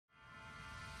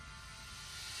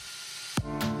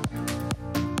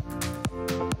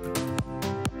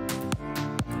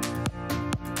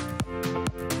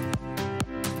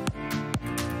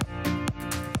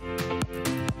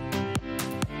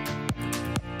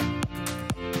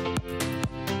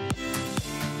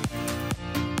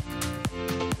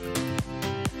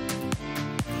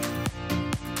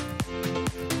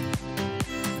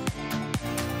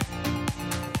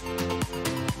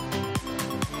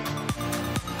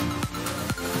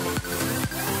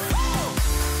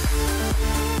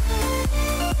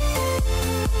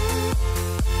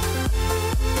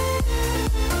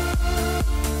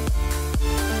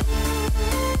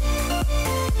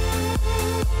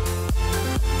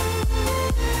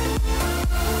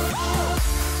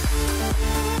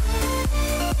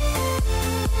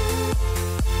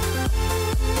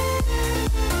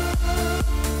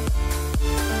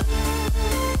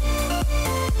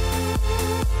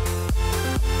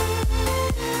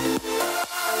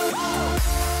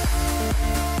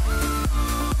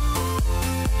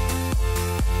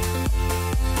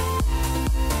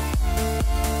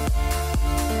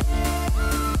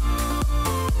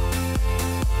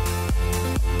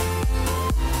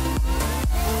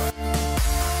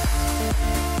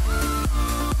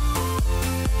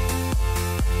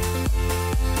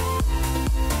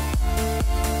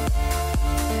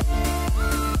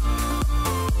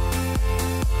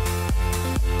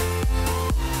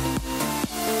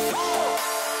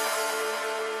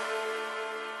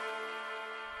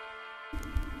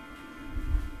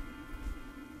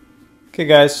Okay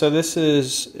guys, so this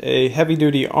is a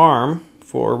heavy-duty arm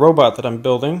for a robot that I'm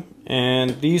building,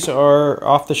 and these are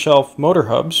off-the-shelf motor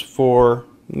hubs for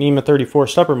NEMA 34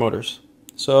 stepper motors.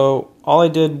 So all I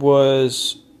did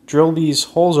was drill these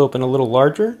holes open a little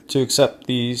larger to accept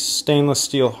these stainless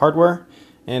steel hardware,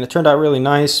 and it turned out really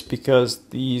nice because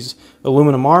these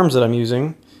aluminum arms that I'm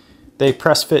using, they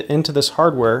press fit into this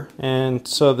hardware, and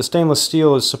so the stainless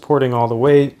steel is supporting all the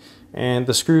weight and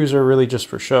the screws are really just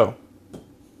for show.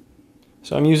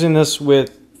 So I'm using this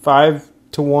with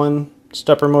 5-to-1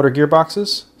 stepper motor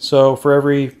gearboxes. So for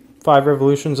every 5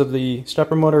 revolutions of the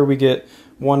stepper motor, we get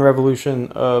 1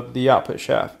 revolution of the output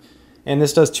shaft. And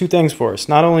this does 2 things for us.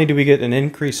 Not only do we get an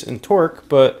increase in torque,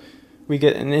 but we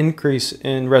get an increase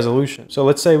in resolution. So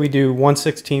let's say we do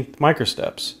 1/16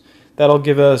 microsteps. That'll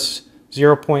give us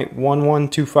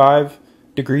 0.1125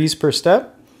 degrees per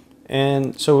step.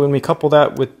 And so when we couple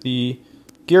that with the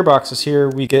gearboxes here,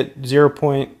 we get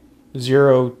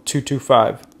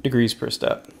 0.0225 degrees per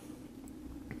step.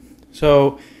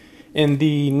 So in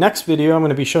the next video, I'm going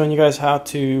to be showing you guys how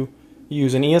to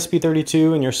use an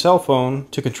ESP32 in your cell phone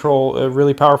to control a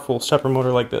really powerful stepper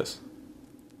motor like this.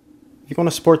 If you want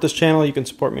to support this channel, you can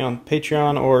support me on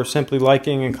Patreon or simply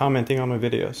liking and commenting on my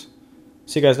videos.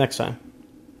 See you guys next time.